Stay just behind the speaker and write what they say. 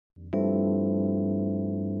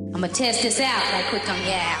I'm gonna test this out right quick on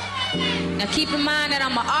y'all. Now keep in mind that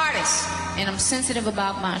I'm an artist and I'm sensitive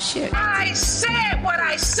about my shit. I said what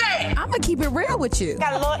I said. I'm gonna keep it real with you.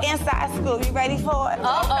 Got a little inside scoop. You ready for it?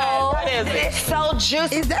 Uh-oh. What is it? It's so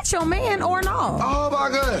juicy. Is that your man or not? Oh my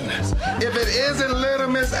goodness. If it isn't Little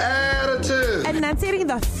Miss Attitude. And that's it,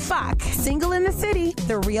 the fuck. Single in the City,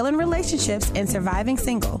 the real in relationships and surviving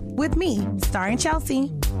single. With me, starring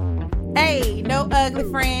Chelsea. Hey, no ugly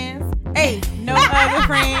friends. Hey, no ugly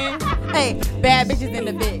friends. Hey, bad bitches in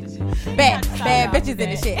the bitch. Bad bitches in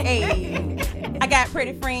the shit. Hey, I got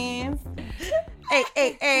pretty friends.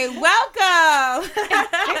 Hey, welcome.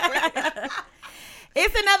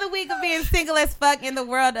 It's another week of being single as fuck in the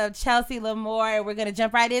world of Chelsea Lamore. We're going to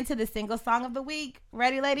jump right into the single song of the week.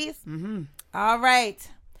 Ready, ladies? Mm-hmm. All right.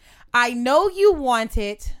 I know you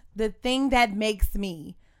wanted the thing that makes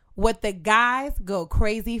me what the guys go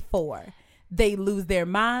crazy for. They lose their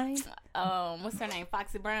mind. What's her name?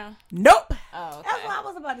 Foxy Brown? Nope. Oh, okay. That's what I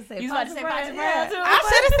was about to say. You was about to say Foxy Brown too? I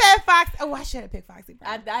should have said Fox. Oh, I should have picked Foxy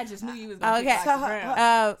Brown. I just knew you was going to Okay. pick Foxy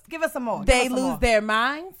Brown. Give us some more. They lose their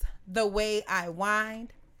minds the way I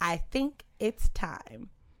wind. I think it's time.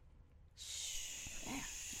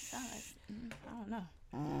 I don't know.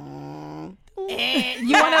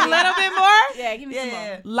 You want a little bit more? Yeah, give me some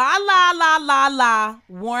more. La la la la la,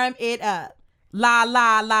 warm it up. La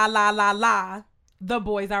la la la la la, the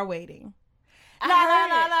boys are waiting. La la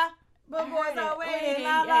la la. The boys are waiting.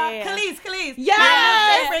 La, la. Khalees.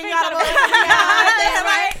 Yes! Bring y'all the boys. That's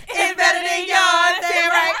right. It's better than yours. That's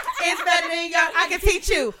right. It's better than yours. I can teach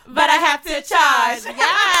you, but I have to charge.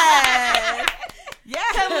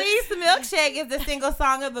 Yes. Khalees Milkshake is the single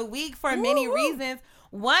song of the week for many reasons.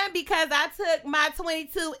 One, because I took my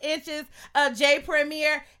 22 inches of J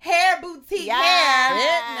Premier hair boutique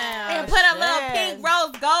hair and put a little pink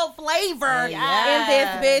rose gold flavor in this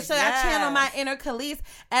bitch. So I channel my inner Khalees,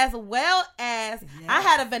 as well as I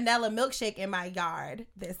had a vanilla milkshake in my yard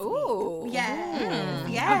this week. Yes.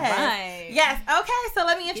 Yes. Right. Yes. Okay, so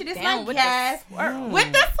let me introduce my with guest.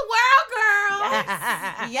 With the swirl, girl.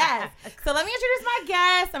 Yes. So let me introduce my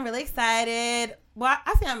guest. I'm really excited. Well,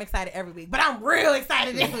 I say I'm excited every week, but I'm real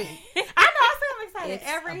excited this week. I know, I say I'm excited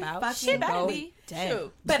every fucking week. But I'm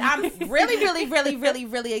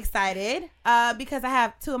really excited because I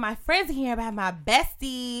have two of my friends here. I have my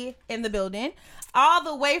bestie in the building, all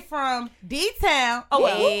the way from D-Town. Oh,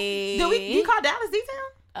 wait. Do you call Dallas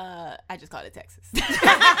D-Town? I just called it Texas.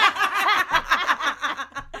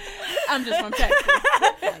 I'm just from Texas.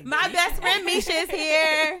 My best friend Misha is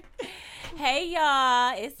here. Hey,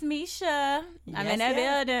 y'all. It's Misha. I'm in the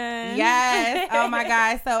building. Yes. Oh, my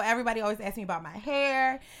God. So everybody always asks me about my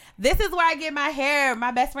hair. This is where I get my hair.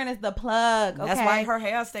 My best friend is the plug. Okay? That's why her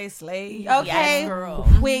hair stays slayed. Okay. Yes, girl.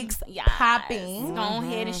 Wigs popping. Go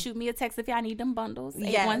ahead and shoot me a text if y'all need them bundles.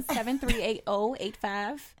 Yes.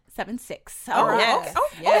 817-380-8576. Oh, right. okay. Oh,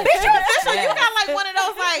 bitch, you official. You got like one of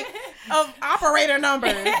those of operator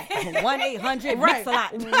numbers. 1-800 Right.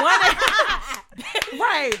 Mix-a-Lot.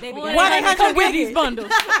 Right. 1-800 with these bundles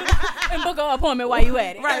and book an appointment while you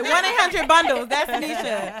at it. Right. 1-800 bundles. That's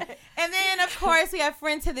Nisha. And then, of course, we have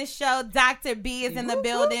friend to the show, Dr. B is in the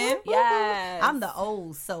building. Yes. I'm the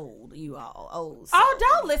old soul, you all. Old soul. Oh,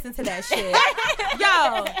 don't listen to that shit. Yo,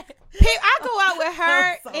 I go out with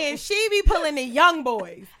her and she be pulling the young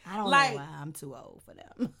boys. I don't like, know why I'm too old for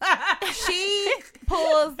them. She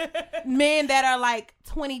pulls men that are like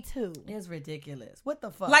 22. It's ridiculous. What the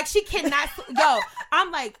fuck? Like she cannot. Yo,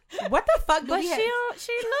 I'm like, what the fuck? But she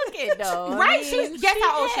look it though. Right? Guess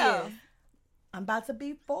how old she is. I'm about to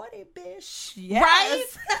be 40, bitch. Yes. Right?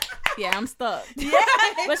 Yeah, I'm stuck. Yeah.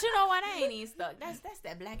 But you know what? I ain't even stuck. That's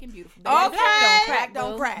that black and beautiful. Okay. Don't crack.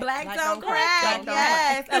 Don't crack. Black Black don't don't crack. crack.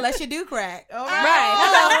 Yes. Unless you do crack. Okay. Right.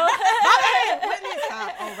 Hello. Whitney,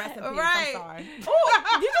 oh, rest in peace. Right. I'm sorry. Ooh,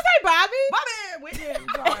 did you say Bobby? Bobby, Whitney,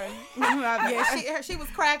 sorry. Yeah, she was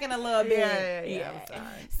cracking a little bit. Yeah, I'm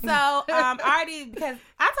sorry. So, already, because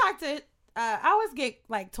I talked to, I always get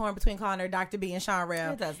like torn between calling her Dr. B and Sean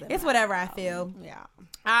Rell. It's whatever I feel. Yeah.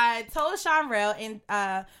 I told Sean Rell and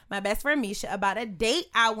my best friend Misha about a date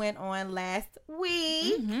I went on last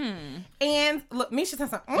week. Mm-hmm. And look, Misha said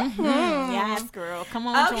something. Mm-hmm. Yes, girl. Come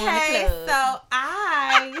on, join the club. So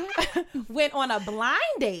I went on a blind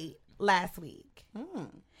date last week.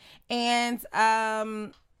 And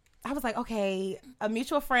I was like, okay, a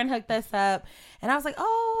mutual friend hooked us up. And I was like,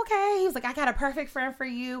 oh, okay. He was like, I got a perfect friend for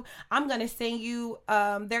you. I'm going to send you,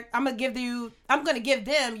 I'm going to give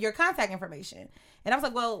them your contact information. And I was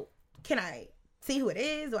like, well, can I see who it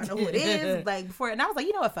is? Do I know who it is? Like before, and I was like,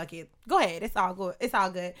 you know what? Fuck it. Go ahead. It's all good. It's all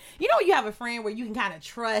good. You know, you have a friend where you can kind of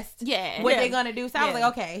trust what they're gonna do. So I was like,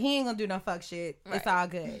 okay, he ain't gonna do no fuck shit. Right. It's all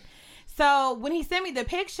good. So when he sent me the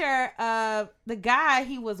picture of the guy,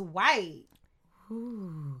 he was white.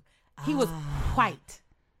 Ooh. He was white,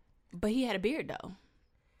 but he had a beard though.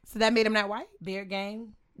 So that made him not white. Beard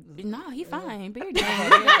game. No, he fine. Beard game.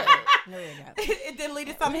 It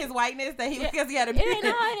deleted some of his whiteness that because he had a beard.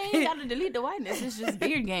 It ain't got to delete the whiteness. It's just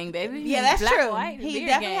beard gang, baby. Yeah, that's Black, true. White, he beard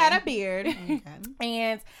definitely gang. had a beard. Okay.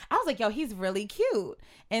 And I was like, yo, he's really cute.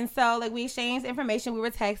 And so, like, we exchanged information. We were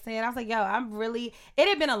texting. I was like, yo, it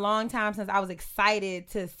had been a long time since I was excited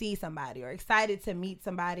to see somebody or excited to meet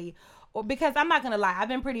somebody. Or because I'm not going to lie, I've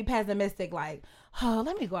been pretty pessimistic, like, oh,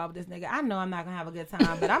 let me go out with this nigga. I know I'm not going to have a good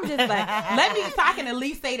time, but I'm just like, let me, so I can at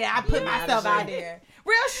least say that I put myself out there.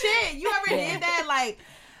 Real shit. You ever did that? Like,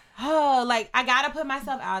 oh, like, I got to put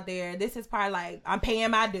myself out there. This is part, like, I'm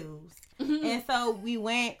paying my dues. And so we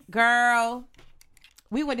went to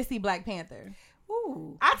see Black Panther.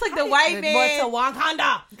 Ooh. I took the white man to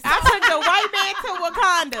Wakanda. I took the white man to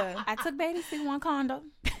Wakanda. I took Baby to Wakanda.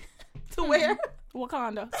 To where?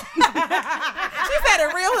 Wakanda. She said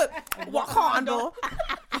a real Wakanda.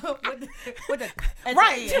 with the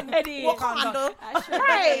right. Wakanda.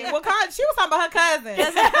 Right. Wakanda. She was talking about her cousin.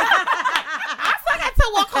 I took her to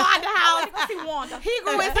Wakanda house. He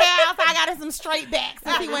grew his hair out, so I got him some straight backs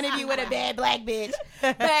since he wanted to be with a bad black bitch.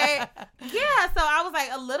 But yeah, so I was like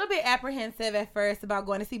a little bit apprehensive at first about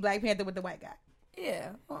going to see Black Panther with the white guy. Yeah.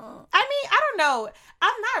 I mean, I don't know.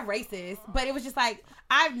 I'm not racist, but it was just like,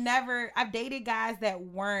 I've dated guys that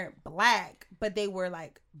weren't black, but they were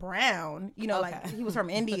like brown, you know, like he was from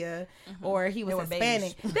India or he was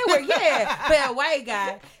Hispanic. They were, but a white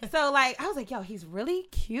guy. So like, I was like, yo, he's really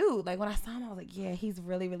cute. Like when I saw him, I was like, yeah, he's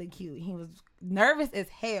really, really cute. He was nervous as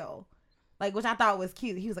hell. Like, which I thought was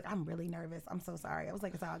cute. He was like, I'm really nervous. I'm so sorry. I was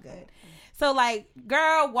like, it's all good. So like,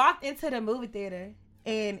 girl walked into the movie theater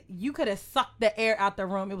and you could have sucked the air out the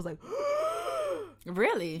room. It was like,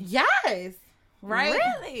 really? Yes. Right?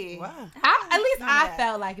 Really? Wow. At least I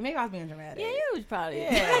felt like it. Maybe I was being dramatic. Yeah, you was probably.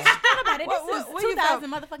 Yeah. Think about it. This is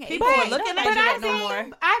 2000 motherfucking people eight. were looking at you I no more.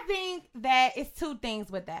 I think that it's two things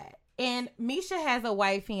with that. And Misha has a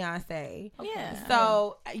white fiance. Yeah.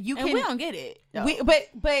 So you can. And we don't get it. But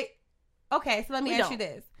okay. So let me ask you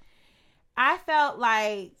this. I felt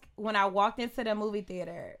like when I walked into the movie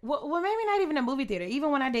theater, well, maybe not even a movie theater. Even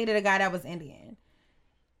when I dated a guy that was Indian,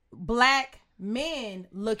 black men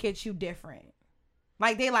look at you different.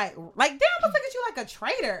 Like they almost look at you like a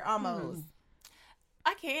traitor almost.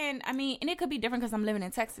 I mean, and it could be different because I'm living in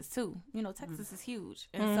Texas too. You know, Texas is huge.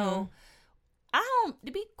 And so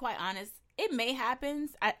to be quite honest, it may happen.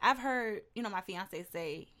 I've heard, you know, my fiance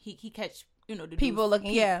say he catch, you know, the people dudes,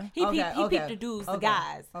 looking, He peeped the dudes, the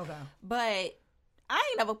guys. Okay. But I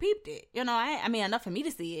ain't never peeped it. You know, I mean, enough for me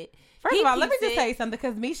to see it. First of all, let me just tell you something,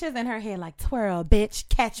 because Misha's in her head like, twirl, bitch,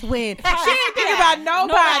 catch wind. She ain't thinking about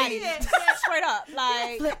nobody. Straight up.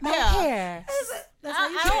 Like, flip my hair.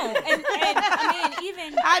 I don't. And I mean,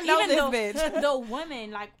 even this bitch. The women,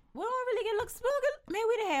 like, we don't really get looks. Maybe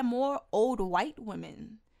we'd have had more old white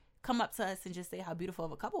women come up to us and just say how beautiful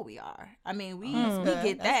of a couple we are. I mean, we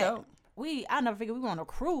get that. Dope. I'll never forget, we were on a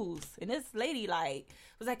cruise, and this lady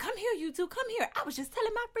was like, come here, you two, come here. I was just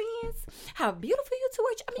telling my friends how beautiful you two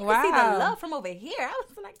are. I mean, you can see the love from over here. I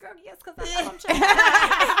was like, girl, yes, because I love your child.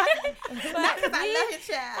 Not because I love your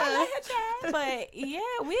child. I love your child. But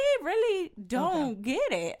yeah, we really don't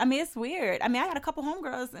get it. I mean, it's weird. I mean, I got a couple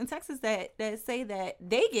homegirls in Texas that say that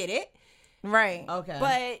they get it. Right. Okay.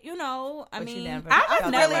 But, you know, I Because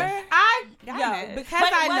know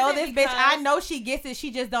this bitch, I know she gets it. She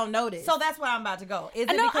just don't notice. So that's where I'm about to go. Is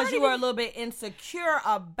it because you were a little bit insecure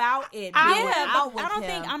about it?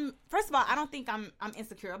 First of all, I don't think I'm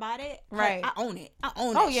insecure about it. Right. I own it. I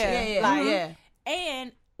own it. Oh, yeah. Yeah.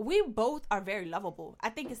 And we both are very lovable. I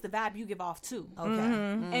think it's the vibe you give off too. Okay.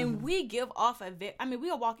 Mm-hmm. And we give off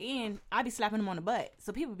we'll walk in, I be slapping them on the butt.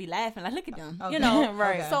 So people be laughing, like, look at them. Okay. You know?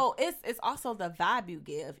 Right. So it's also the vibe you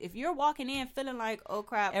give. If you're walking in feeling like, oh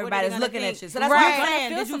crap, everybody's looking at you. So that's right. what I'm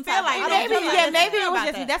saying. Did you feel like maybe it was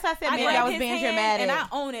just that's why I said maybe I was being dramatic. And I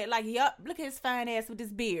own it. Like, yup, look at his fine ass with this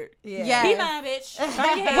beard. Yeah. Be mine, bitch.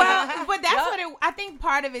 Well, but that's what I think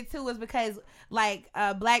part of it too is because like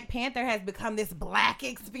Black Panther has become this black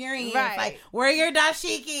experience. Right. Like, wear your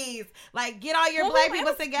dashikis. Like, get all your black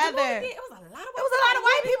people together. It was a It was a lot of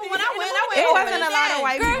white people when I went. It wasn't a lot of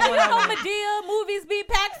white people. Girl, you know Medea movies be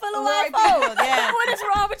packed full of white folks. Yes. What is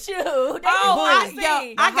wrong with you?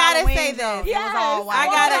 I gotta say this. Yes. It was all white.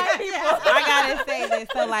 I gotta say this.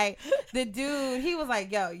 So like the dude, he was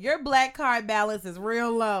like, "Yo, your black card balance is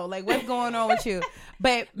real low. Like, what's going on with you?"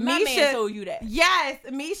 But My Misha man told you that. Yes,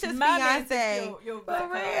 Misha's My man fiance. said, "Yo, For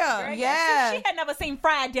black real, card, girl, yeah. She had never seen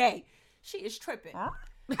Friday. She is tripping. I'm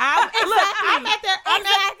at their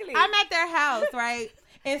Exactly. I'm at their house, right?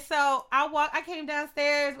 And so I came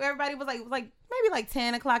downstairs where everybody was like maybe like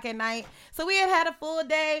 10 o'clock at night. So we had a full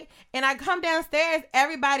day, and I come downstairs,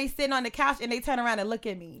 everybody's sitting on the couch, and they turn around and look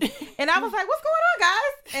at me. And I was like, what's going on,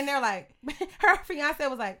 guys? And they're like, her fiance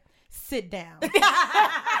was like, sit down. Like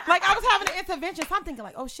I was having an intervention. So I'm thinking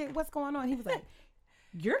like, oh shit, what's going on? He was like,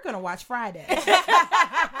 you're going to watch Friday.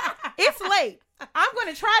 It's late. I'm going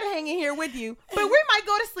to try to hang in here with you, but we might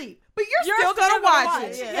go to sleep. But you're still going to watch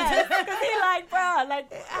it. Yes, because he like, bro, like,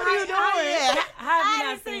 what are you doing?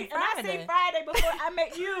 I seen Friday before I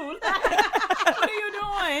met you. What are you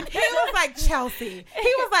doing? He was like, Chelsea.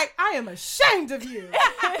 He was like, I am ashamed of you.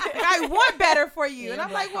 I want better for you. And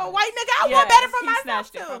I'm like, well, white nigga, I want better for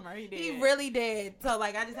myself too. He really did. So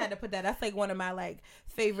like, I just had to put that. That's like one of my like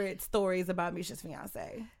favorite stories about Misha's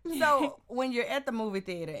fiance. So when you're at the movie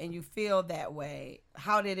theater and you feel that way,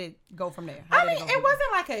 how did it go from there? It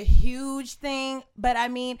wasn't like a huge thing, but I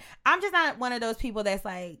mean, I'm just not one of those people that's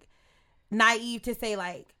like naive to say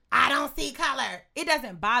like, I don't see color. It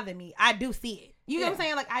doesn't bother me. I do see it. You know what I'm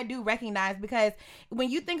saying? Like I do recognize, because when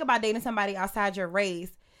you think about dating somebody outside your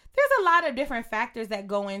race, there's a lot of different factors that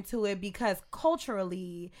go into it, because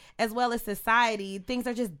culturally as well as society, things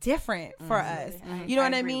are just different for us. You know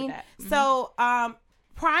what I mean? So,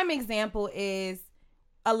 prime example is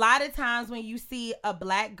a lot of times when you see a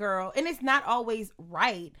black girl, and it's not always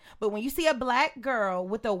right, but when you see a black girl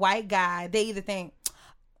with a white guy, they either think,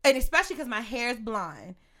 and especially because my hair's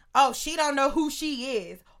blonde, oh, she don't know who she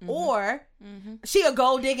is, or she a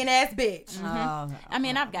gold digging ass bitch. I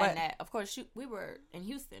mean, I've gotten that. Of course, we were in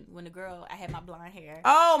Houston when the girl, I had my blonde hair.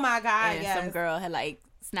 Oh my God, and yes. some girl had like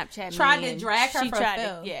Snapchat tried me to drag her she for tried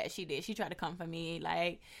Phil. Yeah, she did. She tried to come for me.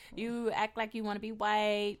 Like, you act like you want to be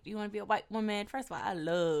white. You want to be a white woman. First of all, I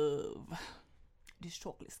love this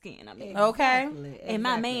chocolate skin. I mean, okay. And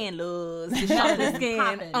my man loves this chocolate skin.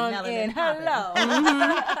 Hello.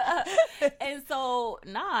 And so,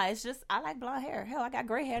 it's just, I like blonde hair. Hell, I got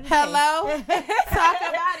gray hair today. Hello. Talk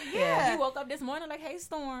about it. Yeah. He woke up this morning like, hey,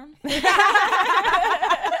 Storm. Yeah,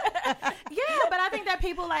 but I think that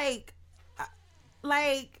people like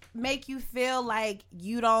make you feel like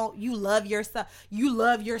you love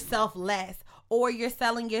yourself less, or you're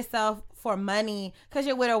selling yourself for money because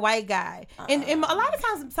you're with a white guy. And a lot of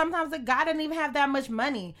times, sometimes the guy doesn't even have that much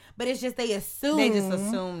money, but it's just they just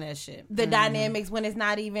assume that shit. The dynamics when it's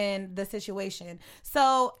not even the situation.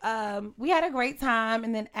 So we had a great time,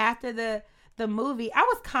 and then after the movie, I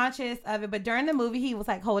was conscious of it, but during the movie, he was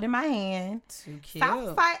like holding my hand. Too cute.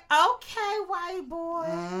 Stop fight. Okay, white boy.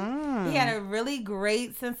 He had a really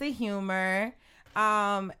great sense of humor.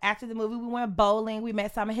 After the movie, we went bowling. We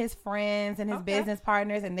met some of his friends and his business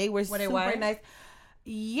partners, and they were super nice.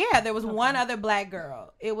 Yeah, there was one other black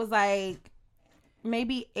girl. It was like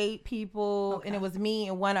maybe 8 people, and it was me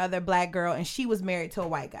and one other black girl, and she was married to a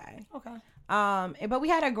white guy. Okay. But we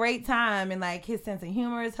had a great time, and like his sense of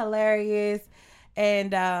humor is hilarious,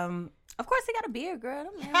 and of course he got a beard,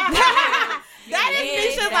 girl. That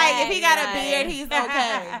is Misha's like, if he got a beard, he's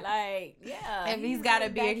okay. Like, yeah, if he's got a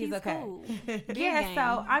beard, he's okay. Cool. Yeah,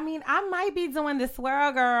 so I mean, I might be doing the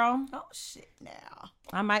swirl, girl. Oh shit, now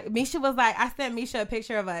I might. Misha was like, I sent Misha a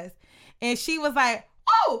picture of us, and she was like,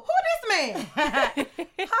 oh, who this man?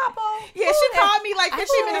 Hoppo. Yeah, she called me like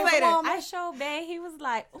 15 minutes later. I showed Ben. He was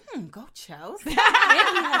like, go Chelsea. And he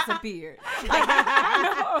has a beard. Like,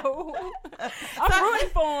 I know. I'm rooting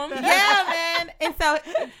for him. Yeah, man. And so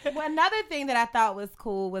another thing that I thought was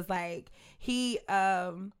cool was like he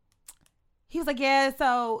was like, yeah,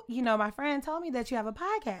 so my friend told me that you have a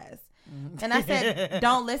podcast. And I said,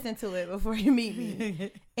 don't listen to it before you meet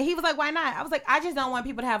me. And he was like, why not? I was like, I just don't want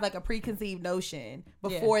people to have like a preconceived notion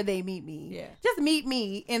before they meet me. Yeah. Just meet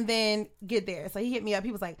me and then get there. So he hit me up.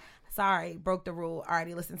 He was like, sorry, broke the rule.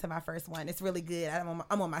 Already listened to my first one. It's really good.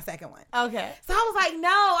 I'm on my second one. Okay. So I was like,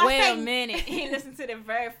 no. Wait a minute. He listened to the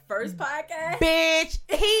very first podcast? Bitch.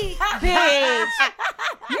 Bitch.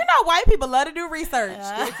 You know white people love to do research.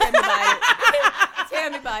 Tell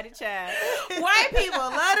me about it, child. White people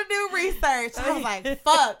love to do research. I was like,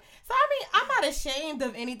 fuck. So, I mean, I'm not ashamed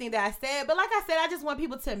of anything that I said, but like I said, I just want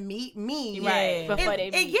people to meet me. Right. Before they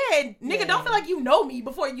meet. And nigga, don't feel like you know me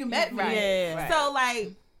before you met me. Right. So,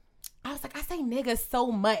 like, I was like, I say nigga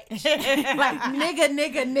so much. Like,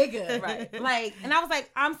 nigga. Right. Like, and I was like,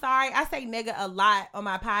 I'm sorry. I say nigga a lot on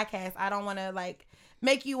my podcast. I don't want to, like,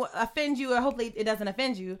 make you offend you, or hopefully it doesn't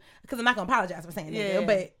offend you, because I'm not going to apologize for saying nigga.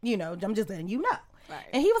 But, you know, I'm just letting you know. Right.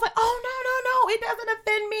 And he was like, oh, no, it doesn't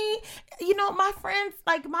offend me. You know, my friends,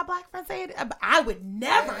 like, my black friends say it, but I would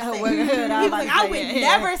never say it. He was like, I would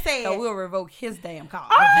never say it. So we'll revoke his damn car.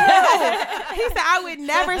 He said, I would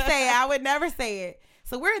never say it.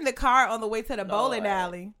 So we're in the car on the way to the bowling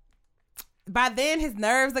alley. By then, his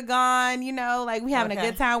nerves are gone, you know, like, we having a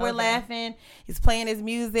good time. We're laughing. He's playing his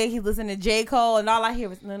music. He's listening to J. Cole, and all I hear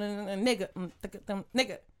was, nigga,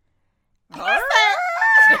 nigga.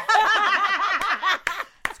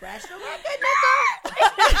 Scratch the record, nigga.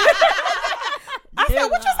 I said,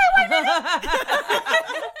 what you say, white nigga?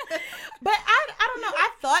 But I don't know. I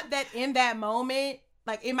thought that in that moment,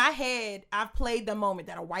 like, in my head, I've played the moment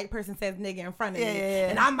that a white person says nigga in front of me.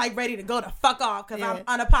 And I'm, like, ready to go the fuck off because I'm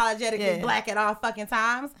unapologetically black at all fucking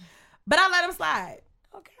times. But I let him slide.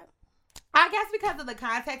 Okay. I guess because of the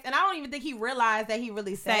context. And I don't even think he realized that he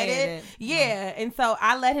really said it. Yeah. And so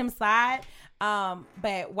I let him slide.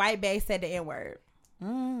 But White Bay said the N-word.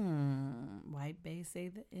 White Bay say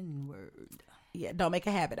the N-word. Yeah, don't make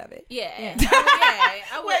a habit of it. Yeah.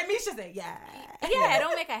 I would. Misha said, Yeah,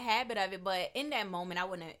 don't make a habit of it. But in that moment, I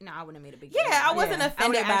wouldn't have made a big deal. Yeah, I wasn't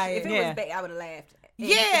offended by it. If it was bad, I would have laughed.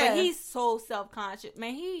 Yeah. But he's so self-conscious.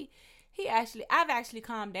 Man, I've actually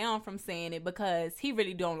calmed down from saying it because he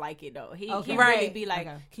really don't like it though. He really be like,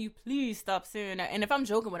 can you please stop saying that? And if I'm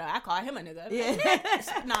joking with him, I call him a nigga. Yeah.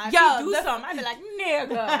 Nah, if you do something, I'd be like, nigga.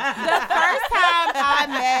 The first time I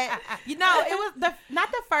met, you know, it was not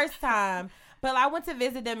the first time, but I went to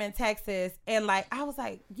visit them in Texas, and like I was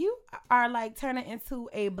like, you are like turning into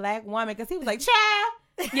a black woman, because he was like, child.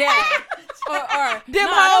 Yeah. or them no,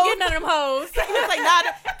 hoes. I don't get none of them hoes. He was like, nah,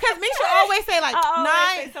 because Misha always say like,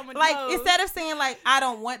 like hoes. instead of saying like, I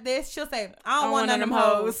don't want this, she'll say, I don't want none of them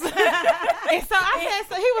hoes. And so I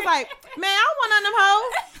said, so he was like, man, I don't want none of them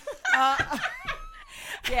hoes.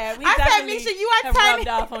 Yeah, we I said, Misha, you are turning rubbed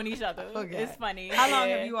off on each other. Okay. It's funny. How long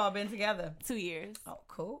have you all been together? 2 years. Oh,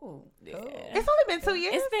 cool. Yeah. It's only been 2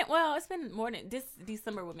 years. It's been more than this.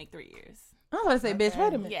 December would make 3 years. I was going to say, bitch,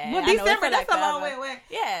 wait a minute. Yeah, well, I know, December, that's like a long way away.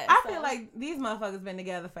 Yeah. I feel like these motherfuckers been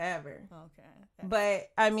together forever. Okay. But,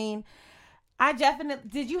 I mean,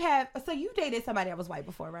 so you dated somebody that was white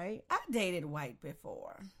before, right? I dated white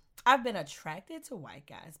before. I've been attracted to white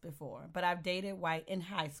guys before, but I've dated white in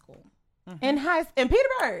high school. Mm-hmm. In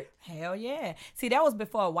Petersburg? Hell yeah. See, that was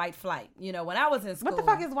before white flight. You know, when I was in school. What the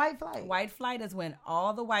fuck is white flight? White flight is when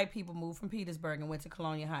all the white people moved from Petersburg and went to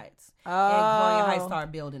Colonial Heights. Oh. And Colonial Heights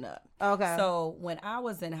started building up. Okay. So when I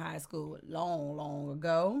was in high school, long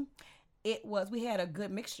ago, we had a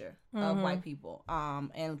good mixture of white people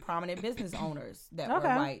and prominent business owners that were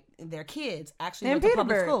white. Their kids actually went to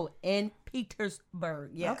public school in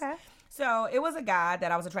Petersburg. Yes. Okay. So it was a guy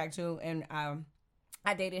that I was attracted to, and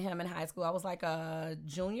I dated him in high school. I was like a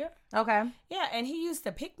junior. Okay. Yeah, and he used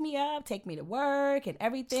to pick me up, take me to work and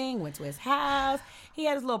everything. Went to his house. He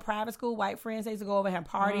had his little private school white friends. They used to go over and have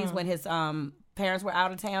parties when his parents were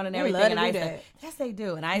out of town and everything. Love and to I do used that. yes, they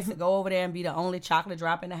do. And I used to go over there and be the only chocolate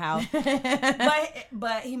drop in the house.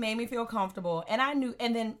 but he made me feel comfortable. And I knew.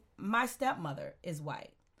 And then my stepmother is white.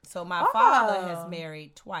 So my father has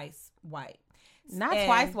married twice white. Not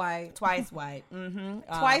twice white. Twice white. Mm-hmm.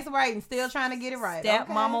 Twice white and still trying to get it right.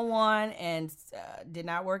 Stepmama 1 and did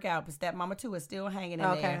not work out, but stepmama 2 is still hanging in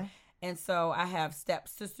there. And so I have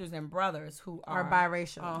stepsisters and brothers who are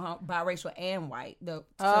biracial. Biracial and white.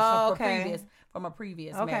 From a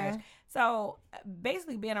previous marriage. So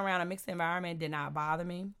basically being around a mixed environment did not bother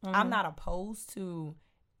me. Mm-hmm. I'm not opposed to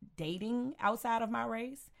dating outside of my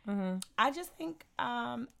race. Mm-hmm. I just think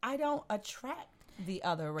I don't attract the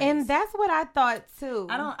other race. And that's what I thought too.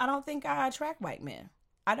 I don't think I attract white men.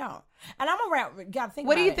 I don't. And I'm around. Gotta think.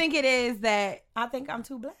 What do you think it is that? I think I'm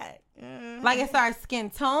too black. Like as far as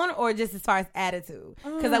skin tone, or just as far as attitude?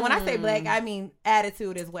 Because like when I say black, I mean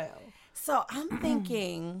attitude as well. So I'm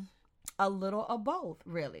thinking a little of both,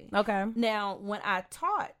 really. Okay. Now, when I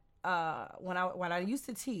taught, when I used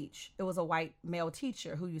to teach, it was a white male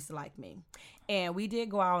teacher who used to like me, and we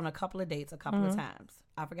did go out on a couple of dates, a couple of times.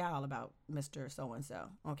 I forgot all about Mr. So-and-so,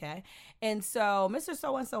 okay? And so Mr.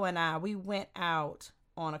 So-and-so and I, we went out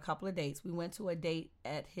on a couple of dates. We went to a date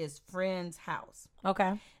at his friend's house.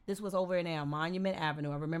 Okay. This was over in Monument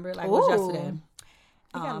Avenue. I remember it like it was yesterday.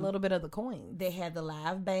 You got a little bit of the coin. They had the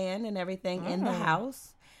live band and everything in the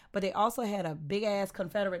house. But they also had a big-ass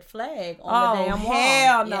Confederate flag on the damn wall.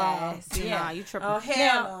 Hell no. Yes. Nah, you tripping. Oh,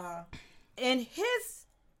 hell no. In his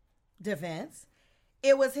defense,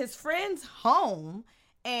 it was his friend's home,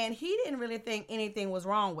 and he didn't really think anything was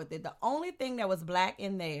wrong with it. The only thing that was black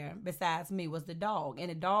in there besides me was the dog, and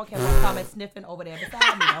the dog kept on coming sniffing over there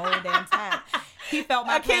beside me the whole damn time. He felt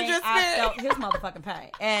my pain. I felt his motherfucking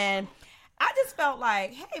pain, and I just felt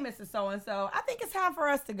like, hey, Mr. So-and-so, I think it's time for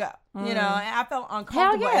us to go. You know, and I felt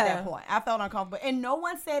uncomfortable at that point. I felt uncomfortable. And no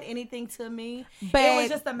one said anything to me. But it was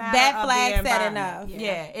just a matter that of flag the said environment. enough.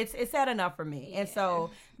 Yeah, it said enough for me. And so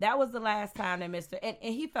that was the last time that and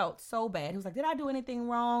he felt so bad. He was like, did I do anything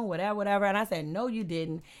wrong? Whatever. And I said, no, you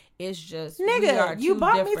didn't. It's just, nigga, you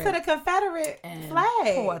brought me to the Confederate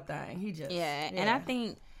flag. Poor thing. He just. Yeah. And I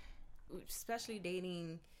think, especially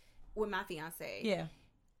dating with my fiance. Yeah.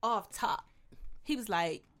 Off top. He was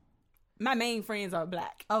like, my main friends are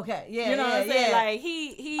black. Okay, yeah, you know what I'm saying? Yeah. Like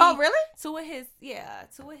he. Oh, really? Two of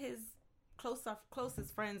his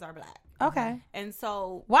closest friends are black. Okay. And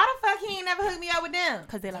so why the fuck he ain't never hooked me up with them?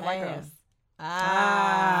 Because they like white girls.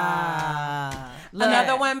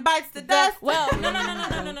 Another one bites the dust. Well, no.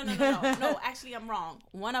 No, actually, I'm wrong.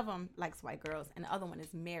 One of them likes white girls, and the other one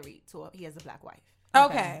is married to he has a black wife.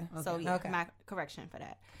 Okay. So my correction for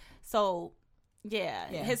that. So. Yeah,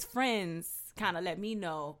 his friends kind of let me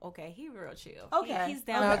know, okay, he real chill. Okay. He's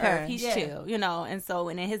down to earth. He's chill, you know. And so,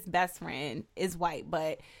 and then his best friend is white,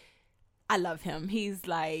 but I love him. He's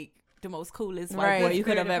like the most coolest white boy you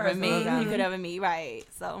could have ever met. Right.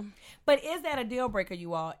 So, but is that a deal breaker,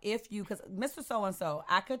 you all? If you, because Mr. So-and-so,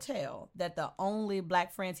 I could tell that the only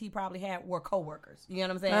black friends he probably had were coworkers. You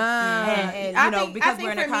know what I'm saying? And you know, because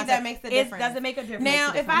we're in a context, that makes a difference. Does it make a difference?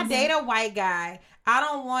 Now, if I date a white guy,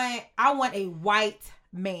 I want a white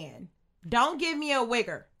man. Don't give me a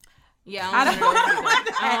wigger. Yeah, I don't want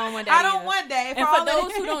that. I don't want that. And for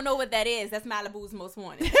those who don't know what that is, that's Malibu's Most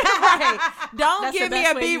Wanted. Right. Don't give me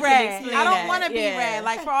a B-Rad. I don't want a B-Rad.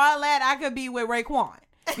 Like, for all that, I could be with Raekwon.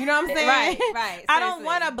 You know what I'm saying? Right. I don't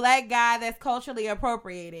want a black guy that's culturally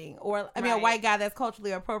appropriating, or a white guy that's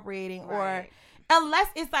culturally appropriating, or unless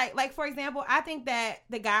it's like for example, I think that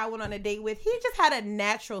the guy I went on a date with, he just had a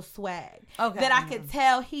natural swag that I could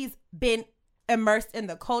tell he's been immersed in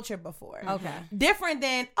the culture before. Okay. Different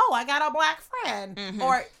than, I got a black friend.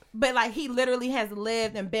 But like he literally has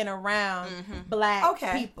lived and been around black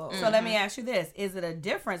people. So let me ask you this. Is it a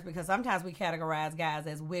difference? Because sometimes we categorize guys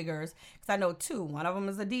as wiggers. Because I know two. One of them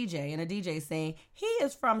is a DJ in a DJ scene. He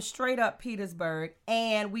is from straight up Petersburg.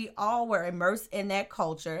 And we all were immersed in that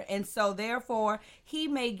culture. And so therefore, he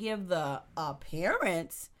may give the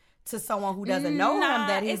appearance to someone who doesn't know him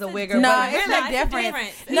that he's a wigger. No, it's a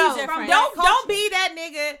difference. No, don't be that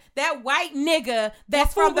nigga, that white nigga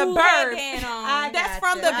that's from the bird. That's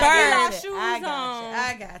from the bird.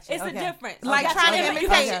 I got you. It's a difference. Like trying to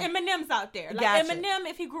imitate Eminem's out there. Like Eminem,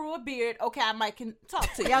 if he grew a beard, okay, I might can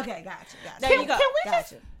talk to you. Okay, got you. There you go. Can we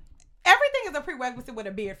just... Everything is a prerequisite with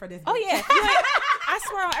a beard for this. Oh yeah, I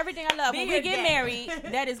swear on everything I love. When we get married,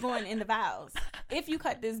 that is going in the vows. If you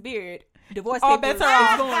cut this beard, divorce papers is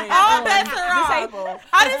going. All bets are off.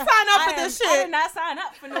 I didn't sign up for this shit. I did not sign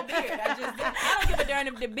up for no beard. I don't give a darn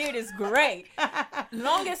if the beard is gray.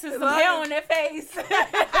 Long as it's some hair on their face. What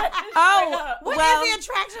is the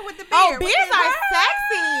attraction with the beard? Oh, beards are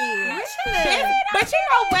sexy. But you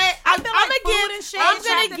know what? I'm gonna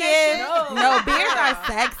give. No, beards are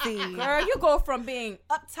sexy. Girl, you go from being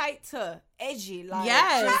uptight to edgy. Like,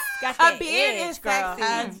 yes, a beard is sexy.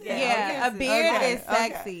 A beard is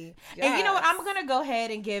sexy. Yes. And you know what? I'm gonna go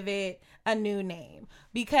ahead and give it a new name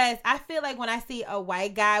because I feel like when I see a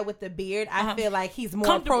white guy with a beard, I feel like he's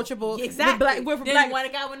more approachable. Exactly. With black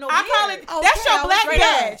guy with no beard. I call it. That's your black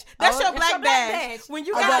badge. That's your black badge. When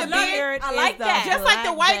you got the beard, I like that. Just like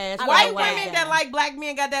the white women that like black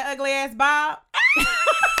men got that ugly ass bob.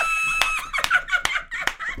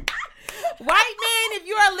 White men, if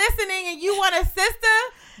you are listening and you want a sister,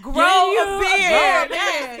 grow a beard.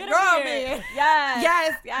 Grow a beard.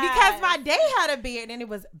 Yes. Because my day had a beard and it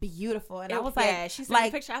was beautiful. And I was like, she sent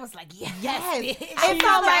a picture. I was like, yes. And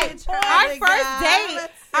so like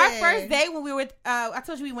our first date when we were, I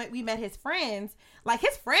told you we met his friends. Like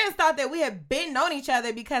his friends thought that we had been known each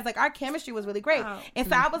other because like our chemistry was really great. And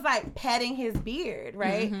so I was like petting his beard,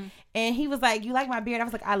 right? And he was like, "You like my beard?" I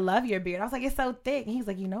was like, "I love your beard." I was like, "It's so thick." And he was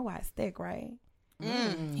like, "You know why it's thick, right?"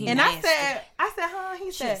 And I said, "Huh?"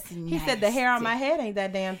 He said, "The hair on my head ain't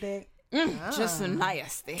that damn thick." Just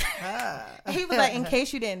nasty. He was like, "In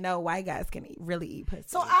case you didn't know, white guys can really eat pussy."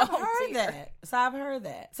 So I've heard that.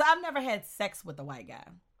 So I've never had sex with a white guy.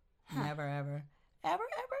 Never, ever.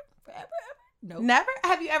 Nope. Never?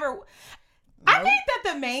 Have you ever? Nope. I think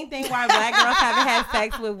that the main thing why black girls haven't had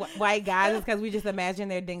sex with white guys is because we just imagine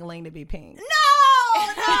their ding-a-ling to be pink. No,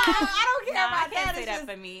 I don't care about that say that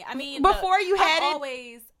for me. I mean, before you had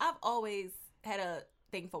I've always had a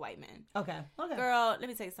thing for white men. Okay. Girl, let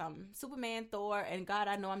me tell you something. Superman, Thor, and God,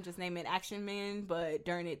 I know I'm just naming action men, but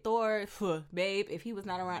during it, Thor, babe, if he was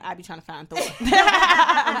not around, I'd be trying to find Thor.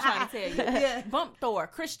 I'm trying to tell you. Yeah. Bump Thor,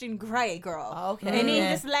 Christian Grey, girl. Okay. And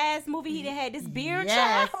in this last movie, he had this beard.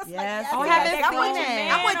 Yes, I was yes. like, yes, Oh, I he haven't got seen that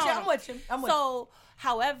it. I'm with you. So,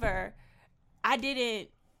 however, I didn't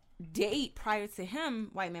date prior to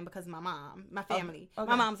him white men because of my family. Okay.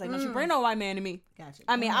 My mom's like, don't you bring no white man to me. Gotcha.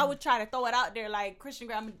 I mean, I would try to throw it out there like, Christian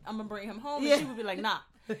Grey, I'm gonna bring him home, and she would be like, nah.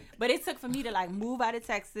 But it took for me to like move out of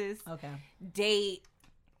Texas, date,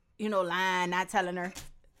 lying, not telling her.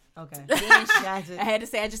 Okay. Then I had to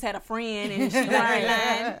say I just had a friend, and she was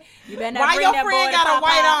lying. You better not Why bring your that friend boy to got a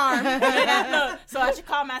white Popeye. arm? Look, so I should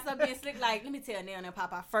call myself being slick. Like, let me tell Nell and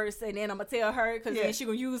Popeye first, and then I'm gonna tell her because then she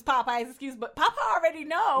gonna use Popeye's excuse. But Popeye already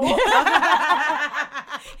know. He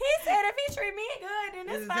said if he treat me good, then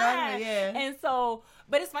it's fine. Yeah. And so,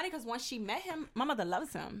 but it's funny because once she met him, my mother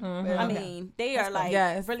loves him. I mean, they are like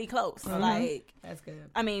really close. Like, that's good.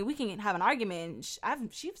 I mean, we can have an argument.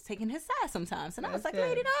 She's taking his side sometimes, and I was like,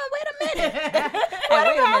 lady, no, wait a minute. Wait a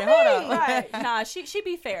minute, hold on. Right. Nah, she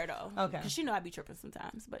be fair though. Okay. Because she know I be tripping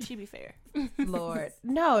sometimes, but she be fair. Lord,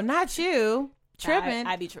 no, not you. Tripping.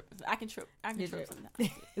 I be tripping. I can trip sometimes. 0 to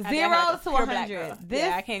Pure black girl. 100.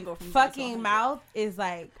 This I can't go from 0 to fucking 100. mouth is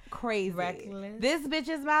like crazy. Reckless. This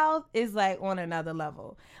bitch's mouth is like on another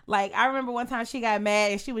level. Like I remember one time she got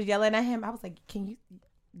mad and she was yelling at him. I was like, "Can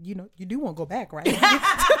you do want to go back, right?"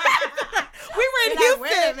 We were in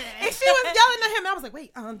Houston, and she was yelling at him. And I was like,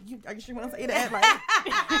 "Wait, are you sure you want to say that?" Like,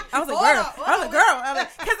 I was like, "Girl,"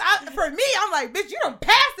 because for me, I'm like, "Bitch, you done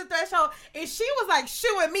passed the threshold," and she was like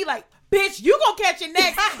shooing me like, "Bitch, you gonna catch it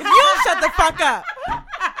next if you don't shut the fuck up."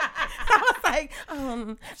 I was like,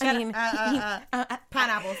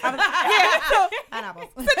 pineapples.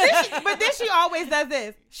 Pineapples. But then she always does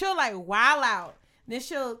this. She'll like wild out. Then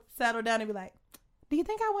she'll settle down and be like, "Do you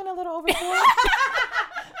think I went a little overboard?"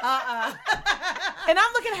 And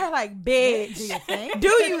I'm looking at her like, "Bitch, do you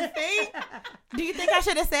think? Do you think I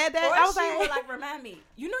should have said that?" Or I was she would like remind me.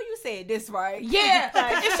 You know, you said this right? "Yeah."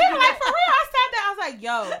 And she was like, "For real?" I said that. I was like,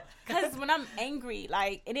 "Yo," because when I'm angry,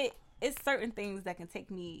 like it's certain things that can take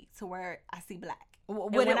me to where I see black.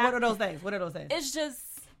 What are those things? It's just.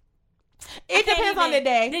 It depends on the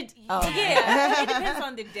day. Yeah, it depends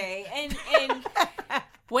on the day. And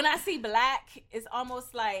when I see black, it's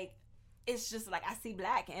almost like it's just like I see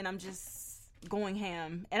black and I'm just going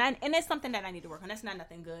ham. And it's something that I need to work on. That's not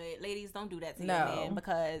nothing good. Ladies, don't do that to your man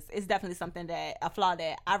because it's definitely something a flaw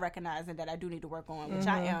that I recognize and that I do need to work on, which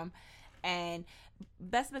I am. And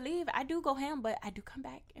best believe I do go ham, but I do come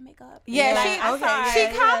back and make up. Yeah, she comes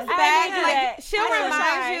back. Like she'll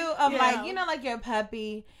remind you of like your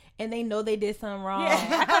puppy. And they know they did something wrong.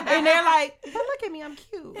 Yeah. And they're like, but look at me, I'm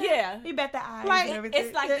cute. Yeah. You bet the eyes like, and everything.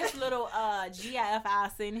 It's like this little GIF I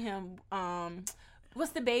seen him.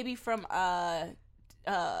 What's the baby from the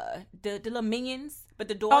little Minions? But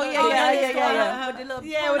the daughter. Oh, yeah. With the little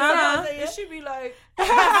and she be like,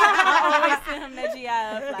 I always send him that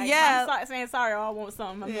GIF. Like, I'm saying sorry, I want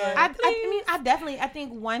something. I'm like, I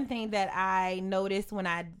think one thing that I noticed when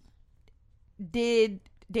I did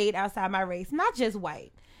date outside my race, not just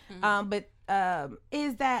white, but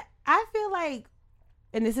is that I feel like,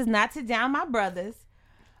 and this is not to down my brothers,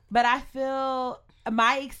 but I feel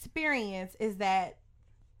my experience is that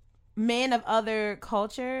men of other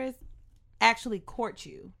cultures actually court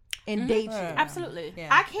you and date you. Absolutely. Yeah.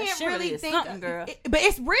 I can't really think, girl. But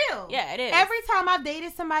it's real. Yeah, it is. Every time I've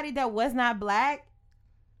dated somebody that was not black,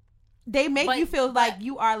 they make you feel like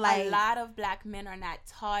you are like. A lot of black men are not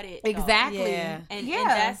taught it. Exactly. Yeah. And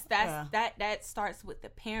that starts with the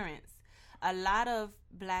parents. A lot of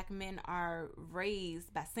black men are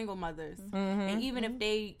raised by single mothers. And even if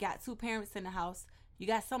they got two parents in the house, you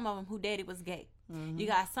got some of them who daddy was gay. You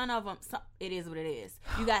got some of them, it is what it is.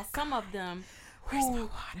 You got some of them who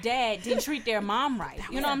dad didn't treat their mom right.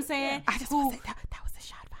 You know what I'm saying? I just want to say that was a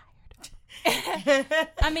shot fired.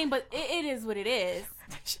 I mean, but it is what it is.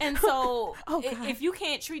 And so, if you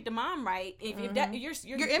can't treat the mom right, if that you're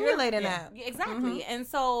emulating that. Exactly. And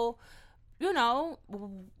so, you know,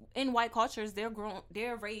 in white cultures, they're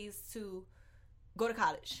raised to go to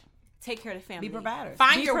college, take care of the family, be providers,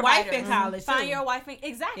 find your wife in college, find your wife in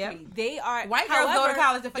exactly. Yep. They are white girls go to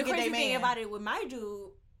college to forget the crazy their thing man. about it with my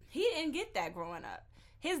dude, he didn't get that growing up.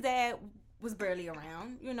 His dad was barely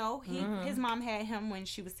around. You know, his mom had him when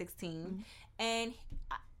she was 16, and.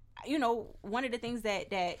 You know, one of the things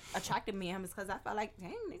that attracted me to him is because I felt like,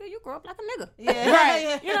 dang, nigga, you grew up like a nigga. Yeah.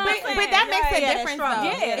 Right. You know but that makes a difference, though.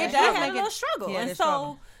 Yeah, it does does make make a little struggle. Yeah, and so,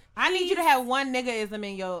 struggle. I need you to have one niggaism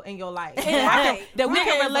in your life that we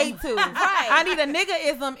can relate to. Right. I need a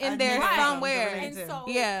niggaism in there somewhere. And so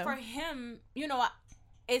for him, you know,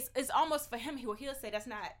 it's almost for him. He'll say that's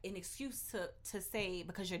not an excuse to say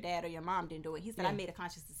because your dad or your mom didn't do it. He said I made a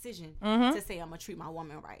conscious decision to say I'm gonna treat my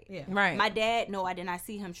woman right. Yeah. Right. My dad, no, I did not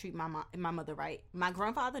see him treat my mother right. My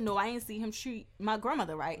grandfather, no, I didn't see him treat my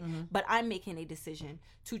grandmother right. But I'm making a decision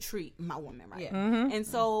to treat my woman right. Yeah. And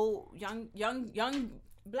so young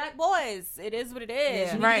Black boys, it is what it is.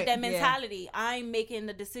 Yeah. You need to get that mentality. I'm making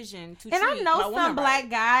the decision to treat my woman right. And I know some Black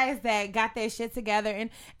guys that got their shit together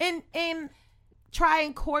and try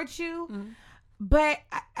and court you, but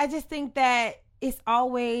I just think that it's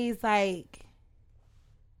always like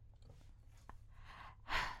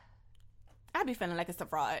I be feeling like it's a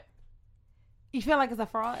fraud. You feel like it's a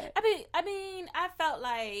fraud? I mean, I felt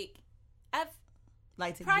like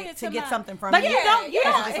to get something from it. You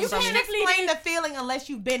can't explain the feeling unless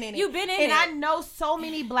you've been in it. You've been in it. And I know so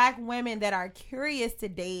many Black women that are curious to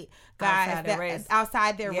date guys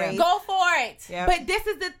outside their race. Go for it. Yep. But this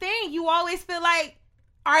is the thing. You always feel like,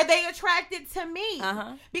 are they attracted to me?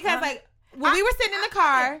 Because like when we were sitting in the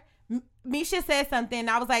car, Misha said something.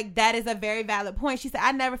 I was like, that is a very valid point. She said,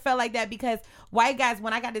 I never felt like that because white guys,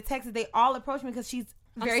 when I got to Texas, they all approached me because she's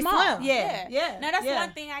very slim. Yeah. Now that's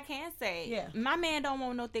one thing I can say. Yeah. My man don't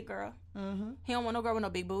want no thick girl. He don't want no girl with no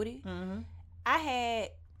big booty. I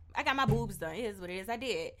got my boobs done. It is what it is. I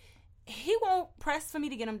did. He won't press for me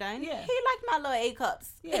to get them done. Yeah. He liked my little A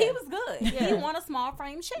cups. Yeah. He was good. Yeah. He want a small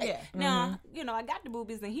frame chick. Yeah. Now, you know, I got the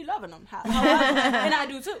boobies and he loving them. And I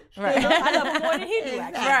do too. Right. You know, I love them more than he do.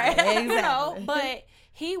 Actually. Right. Exactly. You know, but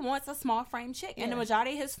he wants a small frame chick. And the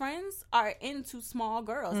majority of his friends are into small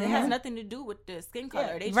girls. It has nothing to do with the skin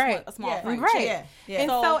color. They just want a small frame chick. Yeah. Yeah. And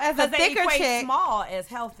so as a thicker chick, small as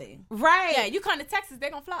healthy. Right. Yeah, you come to Texas, they're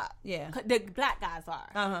going to flop. Yeah. The Black guys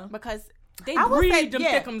are. Because they breed them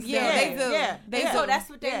thickums. Yeah, they do. Yeah, they do. So that's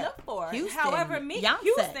what they look for. Houston. However,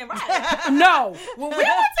 Houston, right? No. When we went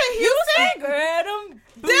to Houston, girl, them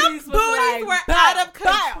booties were out of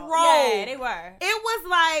control. Yeah, they were. It was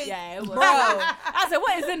like, it was. Bro. I said,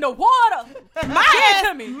 what is in the water? My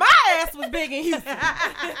ass was big in Houston.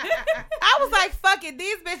 I was like, fuck it.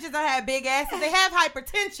 These bitches don't have big asses. They have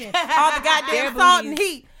hypertension. All the goddamn salt and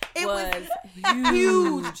heat. It was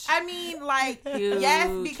huge. I mean, like, yes,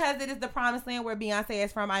 because it is the promised land where Beyonce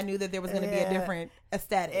is from, I knew that there was going to be a different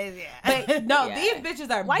aesthetic. But no, these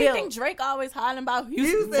bitches are Why built. You think Drake always hollering about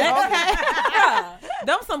Houston? Okay.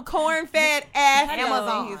 Them some corn-fed ass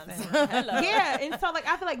Amazons. Yeah, and so, like,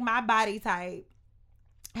 I feel like my body type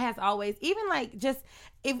has always, even like just,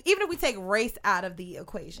 even if we take race out of the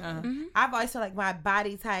equation, I've always felt like my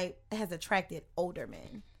body type has attracted older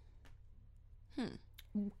men.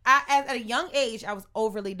 At a young age, I was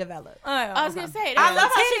overly developed. I was gonna say, I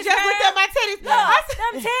love how she just looked at my titties.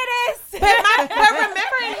 Them titties. But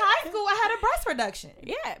remember, in high school, I had a breast reduction.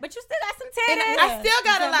 Yeah, but you still got some titties. And I still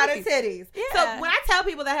got a lot of titties. Yeah. So when I tell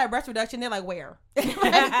people that I had breast reduction, they're like, "Where?"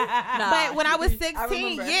 But when I was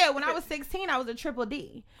 16, when I was 16, I was a triple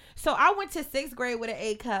D. So I went to 6th grade with an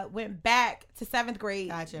A cup, went back to 7th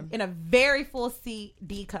grade in a very full C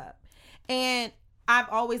D cup, and I've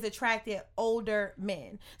always attracted older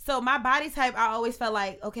men. So my body type, I always felt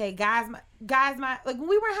like, okay, guys, like when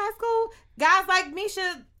we were in high school, guys like me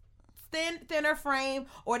should thinner frame,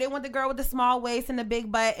 or they want the girl with the small waist and the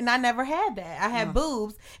big butt, and I never had that. I had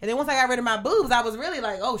boobs, and then once I got rid of my boobs, I was really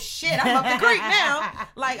like, oh shit, I'm up the creek now.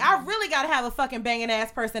 Like, I really gotta have a fucking banging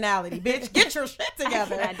ass personality, bitch. Get your shit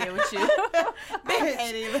together. I deal with you.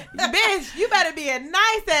 Bitch, you better be a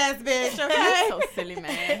nice ass bitch, okay? You're so silly,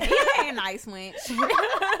 man. You ain't nice, wench.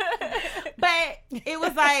 But it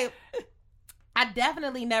was like, I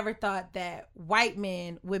definitely never thought that white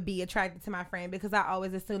men would be attracted to my friend because I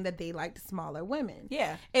always assumed that they liked smaller women.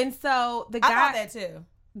 Yeah. And so the guy... I thought that too.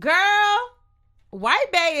 Girl, White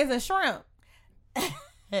Bay is a shrimp.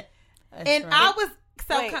 I was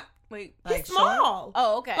so... Wait, he's like small. Shrimp?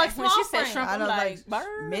 Oh, okay. Like small when she frame. said shrimp, I'm like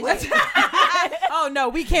bird. Oh, no,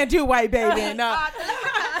 we can't do White Bay then. No.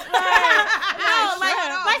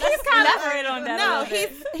 Like he's kind of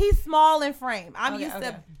he's small in frame. I'm used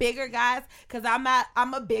to bigger guys because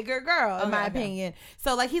I'm a bigger girl in my opinion.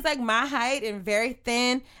 So like he's like my height and very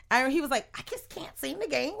thin. He was like, I just can't seem to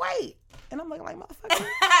gain weight, and I'm like motherfucker.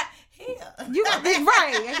 You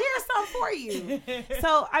right? Here's something for you.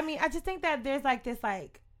 So I mean, I just think that there's like this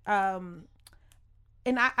like and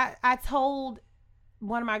I told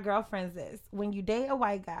one of my girlfriends this: when you date a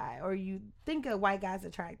white guy or you think a white guy's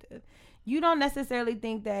attractive, you don't necessarily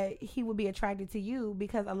think that he would be attracted to you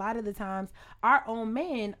because a lot of the times our own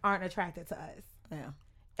men aren't attracted to us. Yeah.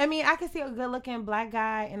 I mean, I can see a good-looking black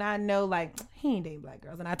guy, and I know, like, he ain't dating black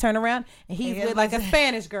girls. And I turn around, and he's with, like, a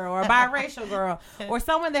Spanish girl or a biracial girl or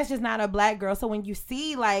someone that's just not a black girl. So when you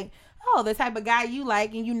see, like, oh, the type of guy you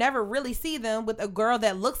like, and you never really see them with a girl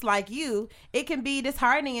that looks like you, it can be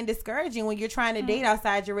disheartening and discouraging when you're trying to date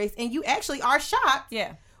outside your race. And you actually are shocked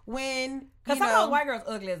when... Because some of those white girls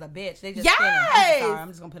ugly as a bitch. They just Yes! I'm sorry. I'm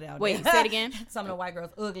just going to put it out there. Wait, say it again. Some of the white girls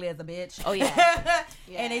ugly as a bitch. Oh, yeah.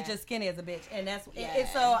 And they just skinny as a bitch. And that's... And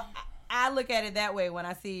so I look at it that way when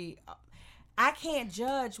I see... I can't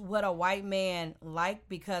judge what a white man like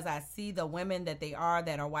because I see the women that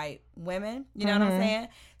are white women. You know what I'm saying?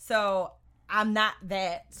 So I'm not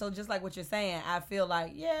that. So just like what you're saying, I feel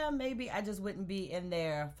like, yeah, maybe I just wouldn't be in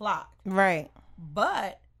their flock. Right.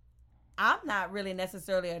 But I'm not really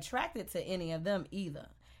necessarily attracted to any of them either.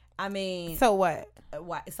 I mean... So what?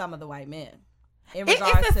 Some of the white men.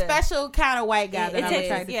 It's a special kind of white guy that I'm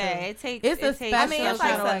attracted to. Yeah, it's a special I mean, it's like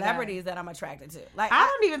kind of celebrities that I'm attracted to. Like I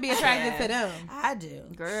don't even be attracted to them. I do.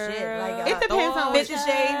 Girl. Shit, like, it depends on which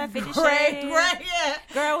 50 Shades. Great, yeah.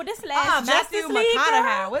 Girl, this last Matthew Justice League,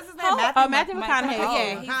 McConaughey. girl. What's his name? Matthew McConaughey.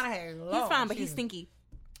 Yeah, McConaughey. He's fine, but he's stinky.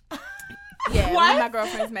 Yeah, one of my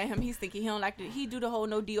girlfriends met him. He's stinky. He don't like to. He do the whole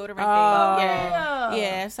no deodorant thing.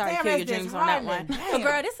 Yeah. Sorry, Damn, kill your that's dreams on that one. disheartening.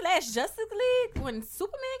 But girl, this last Justice League when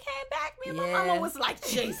Superman came back, me and my mama was like,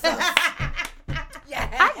 Jesus. I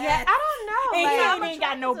don't know. And he ain't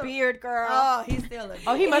got no beard, girl. Oh, he's still a...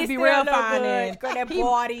 Oh, he must be real fine then. Girl, that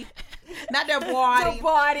body. Not that body. The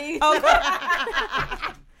body.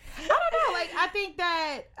 I don't know. Like, I think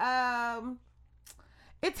that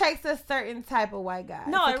it takes a certain type of white guy.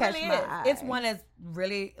 No, to it catch really my is. eye. It's one that's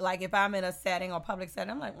really, like, if I'm in a setting or public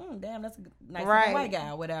setting, I'm like, damn, that's a nice Right. white guy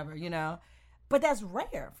or whatever, you know? But that's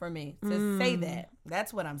rare for me to say that.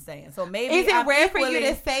 That's what I'm saying. So maybe Is it I'm rare for you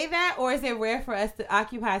equally- to say that, or is it rare for us to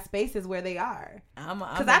occupy spaces where they are?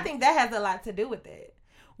 Because I I think that has a lot to do with it.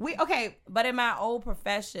 But in my old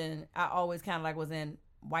profession, I always kind of like was in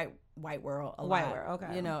white world a White lot. world,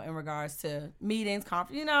 okay. You know, in regards to meetings,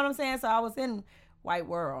 conference. You know what I'm saying? So I was in white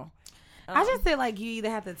world. I just feel like you either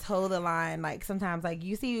have to toe the line. Like sometimes, like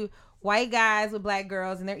you see white guys with black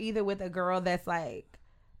girls, and they're either with a girl that's like,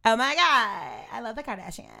 oh my god, I love the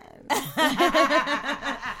Kardashians.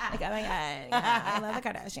 Like, oh my god, yeah, I love the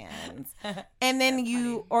Kardashians. And then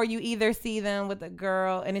you either see them with a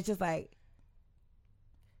girl, and it's just like,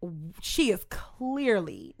 she is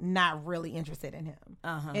clearly not really interested in him,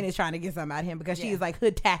 and is trying to get something out of him because she is like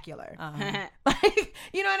hood-tacular. Like,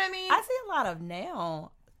 you know what I mean? I see a lot of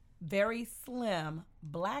now very slim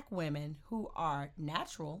black women who are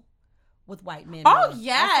natural with white men. Oh, more.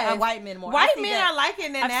 yes. White men more. White men are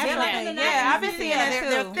liking that natural thing. Yeah, I've been seeing that too.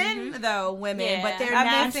 They're thin though, women, but they're I've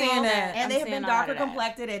been natural, seeing that. and they have been darker that.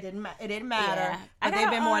 complected. It didn't matter, Yeah. but they've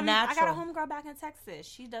been more natural. I got a homegirl back in Texas.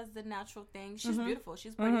 She does the natural thing. She's beautiful.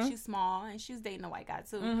 She's pretty. She's small, and she's dating a white guy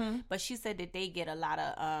too. But she said that they get a lot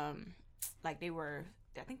of like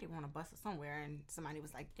I think they were on a bus or somewhere, and somebody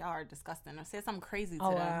was like, "Y'all are disgusting," or said something crazy to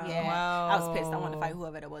them. wow. Yeah, Wow. I was pissed. I wanted to fight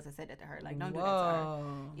whoever it was that said that to her. Like, don't do that to her.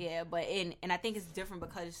 Yeah, but and I think it's different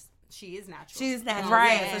because she is natural. She's natural,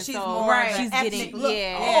 Right. Yeah, so she's So, more. right. of an She's ethnic getting look.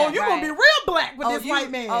 yeah. Oh, you're gonna right. be real black with Oh, this you-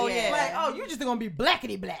 white man. oh, yeah. Like, oh, you just gonna be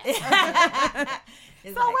blackety black. It's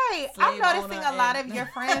So like wait, I'm slave noticing owner a lot and- of your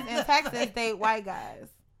friends in Texas date white guys.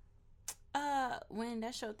 When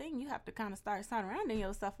that's your thing, you have to kind of start surrounding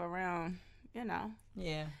yourself around. You know,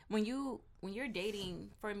 Yeah. when you're dating,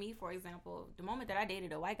 for me, for example, the moment that I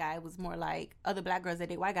dated a white guy, it was more like other black girls that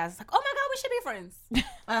date white guys. It's like, oh my god, we should be friends.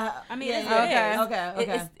 I mean, it's what it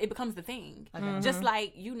is. It becomes the thing. Just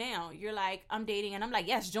like you now, you're like, I'm dating, and I'm like,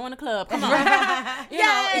 yes, join the club. Come on, you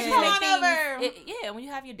know, it just come make on things. over. When you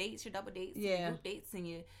have your dates, your double dates, Yeah. your group dates, and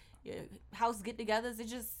your house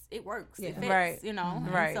get-togethers, it works. Yeah. It fits, Right. you know.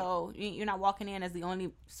 And Right. so you're not walking in as the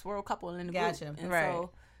only swirl couple in the Gotcha. group. And Right.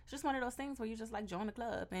 so it's just one of those things where you just like join the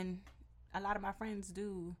club, and a lot of my friends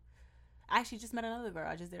do. I actually just met another girl.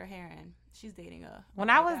 I just did her hair, and she's dating a When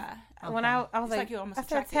white I was guy. when I was It's like, like you're almost I said,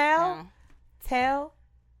 attracted tell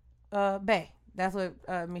Bay. That's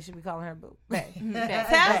what me should be calling her, boo. Bay. Bay.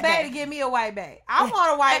 Tell Bay to give me a white Bay. I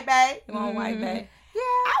want a white Bay. You want a white bae? Yeah.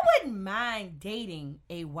 I wouldn't mind dating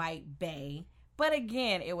a white bae, but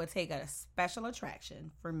again, it would take a special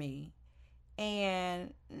attraction for me,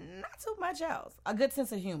 and not too much else. A good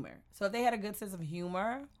sense of humor. So if they had a good sense of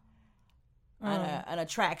humor, an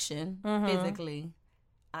attraction physically,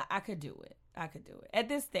 I could do it. I could do it. At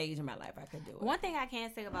this stage in my life, I could do it. One thing I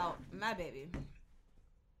can say about my baby,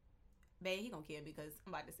 he gonna kill me because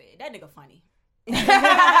I'm about to say it. That nigga funny.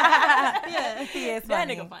 Yeah, he is That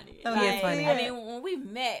funny. nigga funny. Oh, he is funny. I mean, when we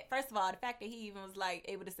met, first of all, the fact that he even was like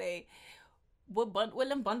able to say, what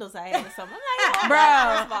them bundles I had or something. I'm like,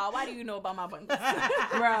 bro, first of all, why do you know about my bundles?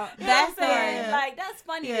 bro, That's like that's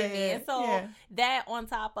funny to me. And so yeah. that on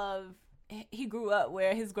top of he grew up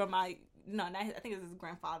where his grandma, no, not his, I think it was his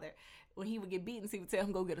grandfather. When he would get beaten, he would tell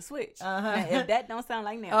him go get a switch. Now, if that don't sound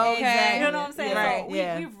like now, okay, you know what I'm saying? Right.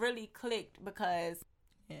 So we've really clicked because.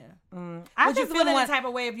 Yeah. I Would you just feel wouldn't any want. type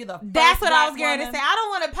of way if you're the first That's what I was black going to woman? say. I don't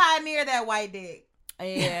want to pioneer that white dick.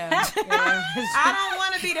 Yeah. I don't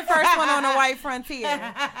want to be the first one on the white frontier.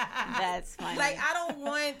 That's funny. Like, I don't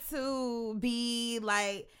want to be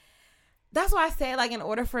like. That's why I said, like, in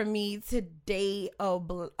order for me to date a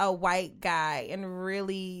white guy and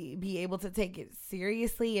really be able to take it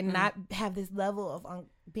seriously and not have this level of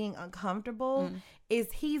being uncomfortable, is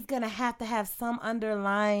he's gonna have to have some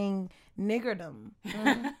underlying niggerdom.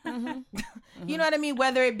 You know what I mean?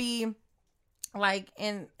 Whether it be like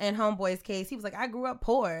in Homeboy's case, he was like, I grew up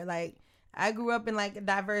poor, like. I grew up in like a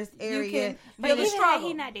diverse area. But even had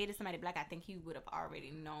he not dated somebody black, I think he would have already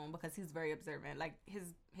known because he's very observant. Like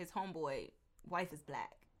his homeboy wife is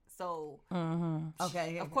black, so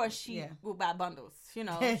Okay. of course she will buy bundles, you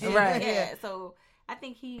know. Right. Yeah. So I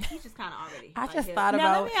think he just kind of already. I like just his- thought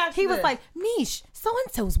Now, about let me ask he you was this. like, Mish,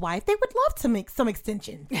 so-and-so's wife, they would love to make some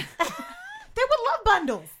extensions. They would love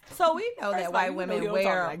bundles. So we know First that of all, white you know women you don't wear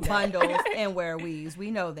talk like that. bundles and wear weaves.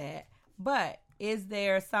 We know that. But is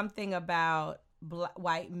there something about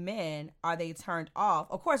white men? Are they turned off?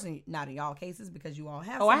 Of course, not in y'all cases because you all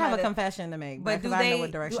have. Oh, I have a somebody- confession to make. But because I know what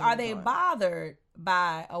direction are you're they going. bothered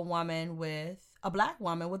by a black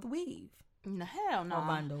woman with weave No, hell no. or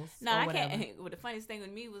bundles? No, or I whatever? can't. Well, the funniest thing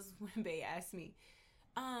with me was when Bae asked me,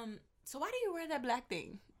 so why do you wear that black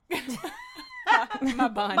thing? my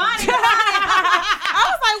bonnet. I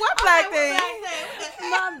was like, what black thing?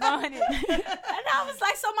 My bonnet. And I was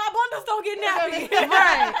like, so my bundles don't get nappy.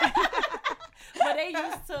 Right. But they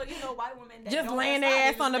used to, white women that Just don't laying wear their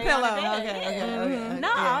ass stockings, on the stay on pillow. bed. Okay, Yeah. okay. No,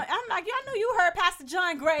 Yeah. I'm like, I know you heard Pastor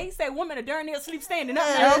John Gray say women are darn near sleep standing up.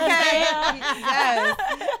 Okay. Yes.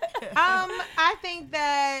 I think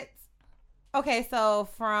that. Okay, so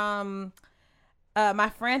from my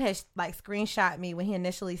friend had like screenshot me when he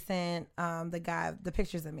initially sent the guy the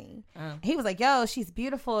pictures of me. He was like, "Yo, she's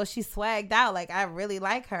beautiful. She's swagged out. Like I really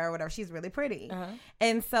like her. Or whatever. She's really pretty."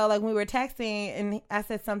 And so like we were texting, and I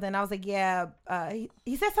said something. I was like, "Yeah."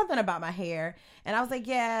 He said something about my hair, and I was like,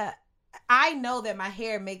 "Yeah." I know that my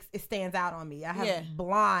hair it stands out on me. I have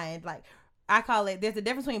blonde, like I call it. There's a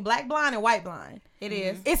difference between black blonde and white blonde. It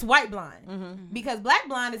is. It's white blonde because black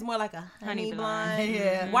blonde is more like a honey blonde.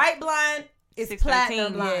 Yeah. White blonde is 613.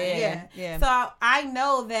 platinum blonde. Yeah. Yeah. So I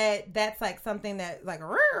know that that's like something that like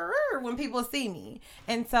when people see me.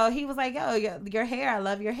 And so he was like, "Yo, your hair, I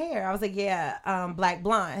love your hair." I was like, "Yeah, black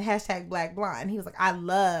blonde, hashtag black blonde." He was like, "I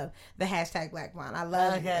love the hashtag black blonde. I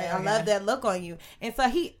love I love that look on you." And so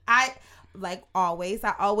like always,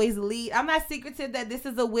 I always lead. I'm not secretive that this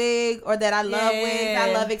is a wig or that I love wigs.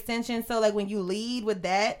 I love extensions. So like when you lead with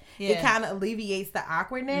that, it kind of alleviates the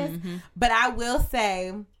awkwardness. But I will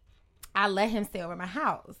say, I let him stay over my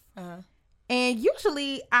house. And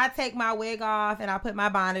usually I take my wig off and I put my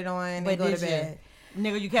bonnet on and go to bed.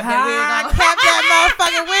 Nigga, you kept that wig I on. kept that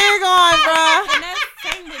motherfucking wig on, bro. And that's the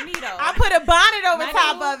same with me though. I put a bonnet over My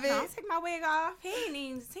top dude, of it. I take my wig off. He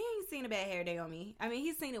ain't seen a bad hair day on me. I mean,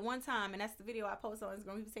 he's seen it one time, and that's the video I posted on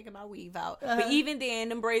Instagram. He was taking my weave out, but even then,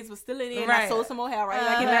 them braids was still in there. And I sold some more hair right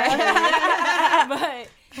back in there. But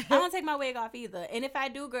I don't take my wig off either. And if I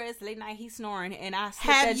do, girl, it's late night. He's snoring, and I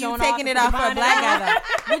slip Have that you joint taken off it off for a black guy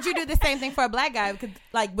though? Would you do the same thing for a black guy? Because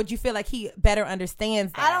like, would you feel like he better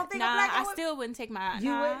understands that? I don't think a Nah, black I woman- still wouldn't take my. You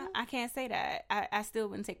nah, wouldn't? I can't say that. I still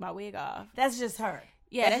wouldn't take my wig off. That's just her.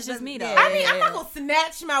 Yeah, that's just me though. yeah. I mean, I'm not gonna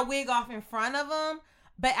snatch my wig off in front of him,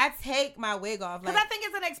 but I take my wig off. Like, Because I think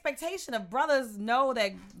it's an expectation of brothers know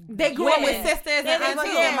that they grew up with Yeah. sisters and Yeah,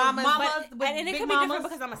 aunties yeah, and mamas. mamas. But, with and it big could be mamas. different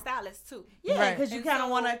because I'm a stylist too. Yeah, Right. because you And kind of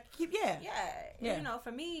so- want to keep, Yeah, Yeah. you know,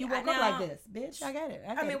 for me, You woke now, up like this, bitch. I got it.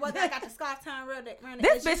 I mean, whether I got the scarf time around the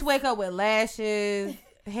This edges, bitch wake up with lashes,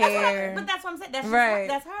 hair. But that's what I'm saying. That's Right.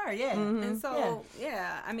 Just, that's her. Yeah. and so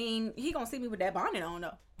yeah, I mean, he gonna see me with that bonnet on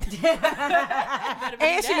though.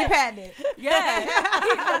 And she be patting it.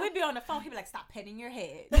 Yeah, we'd be on the phone. He'd be like, "Stop petting your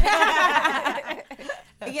head."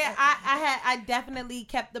 Yeah, I definitely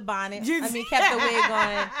kept the bonnet. I mean, kept the wig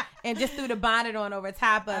on and just threw the bonnet on over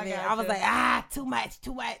top of it. I was like, too much.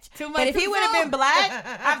 But if he would have been black,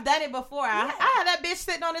 I've done it before. I had that bitch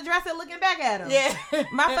sitting on the dresser looking back at him. Yeah.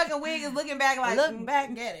 My fucking wig is looking back like, Look back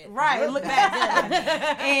and get it. right, Look look back.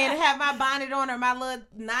 back and have my bonnet on or my little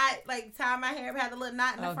knot, like tie my hair, have the little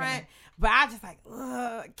knot in the front. But I just like,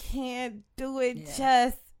 can't do it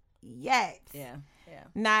just yet. Yeah.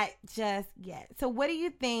 Not just yet. So what do you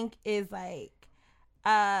think is like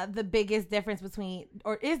the biggest difference between,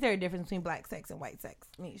 or is there a difference between black sex and white sex,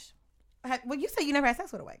 Mish? Well, you say you never had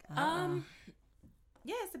sex with a white guy.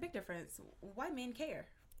 Yeah, it's a big difference. White men care.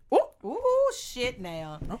 Ooh, shit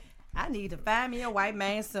now. I need to find me a white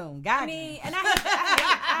man soon. God. I mean, and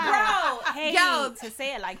I hate to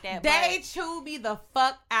say it like that. They chewed me the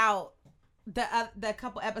fuck out the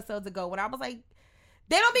couple episodes ago when I was like,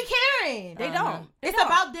 they don't be caring. They don't. It's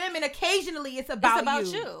about them, and occasionally it's about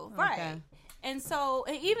you. Right. Okay. And so,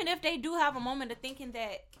 and even if they do have a moment of thinking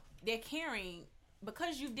that they're caring,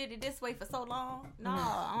 because you did it this way for so long,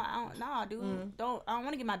 dude. Don't. I don't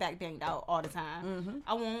want to get my back banged out all the time.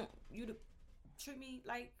 I want you to treat me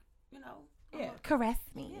like, caress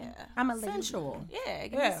me. Yeah, I'm a lady. Sensual. Yeah,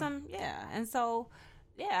 give me some. Yeah, and so,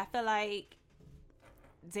 I feel like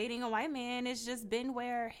dating a white man has just been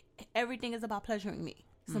where everything is about pleasuring me.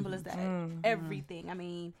 Simple as that. Everything. I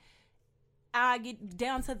mean, I get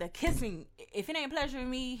down to the kissing. If it ain't pleasuring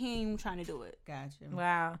me, he ain't trying to do it. Gotcha.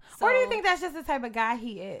 Wow. So, or do you think that's just the type of guy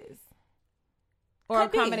he is? Or a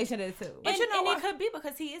combination of the two? But it could be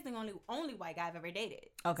because he is the only white guy I've ever dated.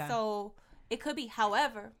 Okay. So it could be.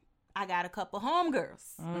 However, I got a couple homegirls.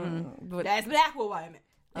 That's black with white men.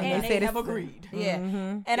 And they have agreed. Yeah.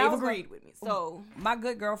 And they've agreed with me. So my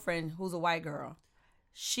good girlfriend, who's a white girl,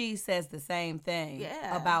 she says the same thing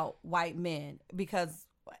about white men because,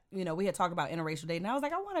 we had talked about interracial dating. I was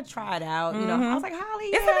like, I want to try it out. I was like, Holly,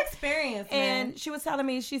 it's an experience, man. And she was telling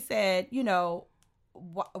me, she said,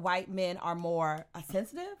 white men are more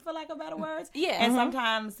sensitive, for lack of better words. Yeah. And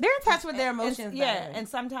sometimes they're in touch with their emotions. And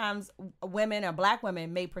sometimes women or black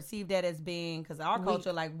women may perceive that as being, because our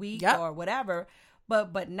culture, like weak or whatever.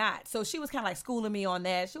 But not. So she was kind of like schooling me on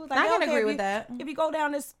that. She was like, I can agree with that. If you go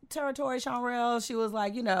down this territory, Shonrell, she was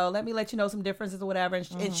like, let me let you know some differences or whatever.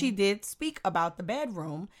 And she did speak about the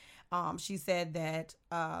bedroom. She said that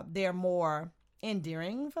they're more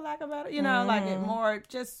endearing, for lack of better, like more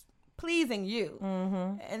just pleasing you.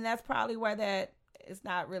 And that's probably where that it's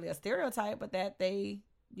not really a stereotype, but that they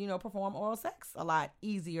perform oral sex a lot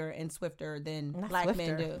easier and swifter than black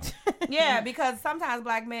men do. Yeah, because sometimes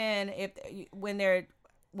black men, when they're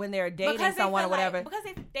dating someone or whatever, because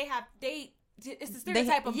it's the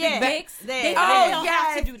stereotype of big dicks. They don't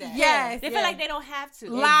have to do that. Yes, they feel like they don't have to.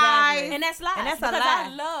 Lies, and that's lies. And that's because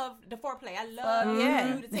I love the foreplay. I love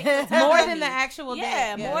you to take your time more with than me. The actual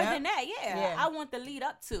date. More than that. Yeah, I want the lead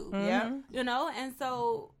up to. And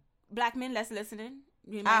so black men, let's listening.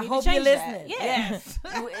 I hope you're listening. Yes.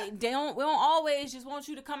 We don't always just want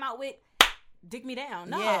you to come out with dick me down.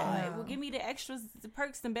 No. Well, give me the extras, the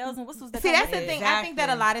perks and bells and whistles. See, that's the thing. I think that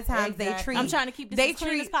a lot of times they treat. I'm trying to keep this as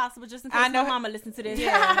clean as possible just in case my mama listens to this.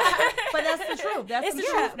 But that's the truth. That's the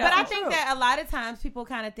truth. But I think that a lot of times people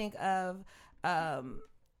kind of think of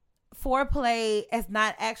foreplay as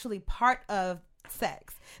not actually part of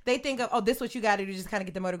sex. They think of, this is what you got to do, just kind of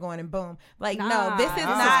get the motor going and boom. Like, no, this is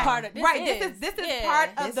not part of this. Right, this is part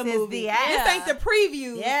of the movie. This ain't the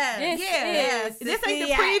previews. This ain't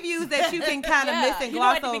the previews that you can kind of miss and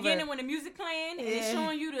gloss over. At the beginning when the music playing and it's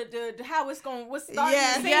showing you the how it's going, what's starting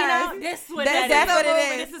to sing out. That's what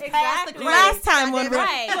it is. This is past the last time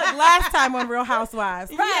on Real Housewives.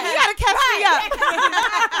 Right. You got to catch me up.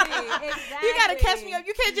 Exactly. You got to catch me up.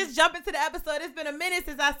 You can't just jump into the episode. It's been a minute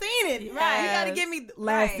since I've seen it. Right. You got to give me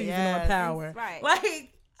last season on Power. Right.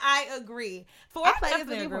 Like, I agree. Foreplay is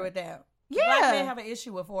agree with that. Yeah. Black men have an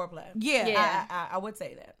issue with foreplay. Yeah. I would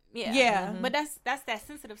say that. Yeah. But that's that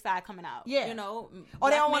sensitive side coming out. Yeah. Or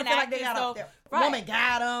they don't want to feel like they got woman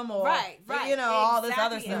got them or all this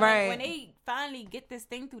other stuff. Right. When they finally get this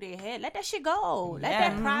thing through their head, let that shit go. Let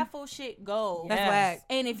that prideful shit go. That's whack.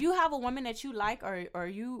 And if you have a woman that you like or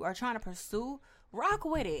you are trying to pursue, rock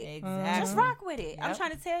with it. Exactly. Just rock with it. I'm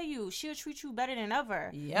trying to tell you, she'll treat you better than ever.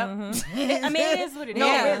 Yep. I mean, it is what it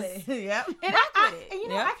is. Really. Yep. And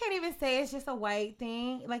I can't even say it's just a white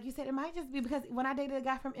thing. Like you said, it might just be because when I dated a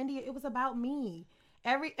guy from India, it was about me.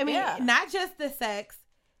 Not just the sex.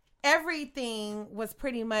 Everything was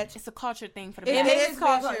pretty much. It's a culture thing for the black. It is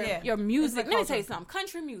culture. Yeah. Your music. Let me tell you something.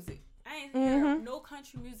 Country music. I ain't heard no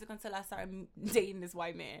country music until I started dating this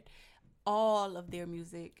white man. All of their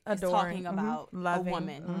music is talking about a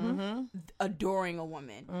woman, adoring a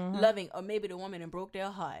woman, loving, or maybe the woman and broke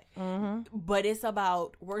their heart. But it's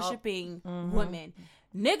about worshiping women.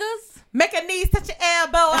 Niggas, make a knees touch your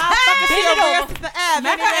elbow. I'll fucking it over. The ass.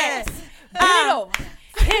 Make it over.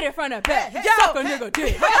 Hit it from the back. Suck a nigga dick. You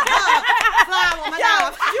ain't ever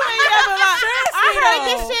like. I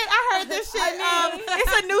heard this shit.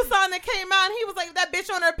 It's a new song that came out, and he was like, "That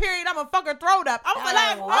bitch on her period, I'ma fuck her throat up." I was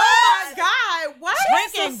like, "Oh my god, what?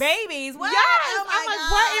 Drinking babies? What? Yes, Oh I'm my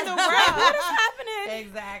like, what in the world? What is happening?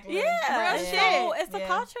 Exactly. Yeah, Real so shit. it's a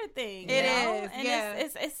culture thing. It you know? is, and yeah.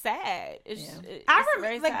 it's sad. It's I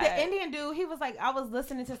very remember, like, sad. the Indian dude, he was like, I was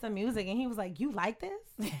listening to some music, and he was like, "You like this?"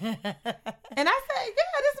 And I said,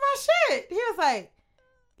 "Yeah, this is my shit." He was like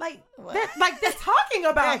they're talking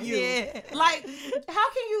about you. Yeah. Like,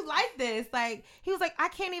 how can you like this? Like, he was like, I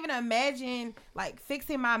can't even imagine like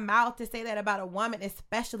fixing my mouth to say that about a woman,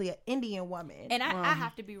 especially an Indian woman. And I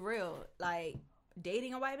have to be real. Like,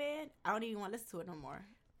 dating a white man, I don't even want to listen to it no more.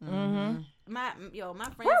 Mm-hmm. My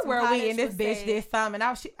friends. Where from were we? college And this would bitch say, did something, and I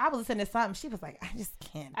was listening to something. She was like, I just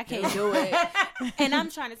can't. I can't do it. And I'm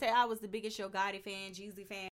trying to say I was the biggest Yo Gotti fan, Jeezy fan.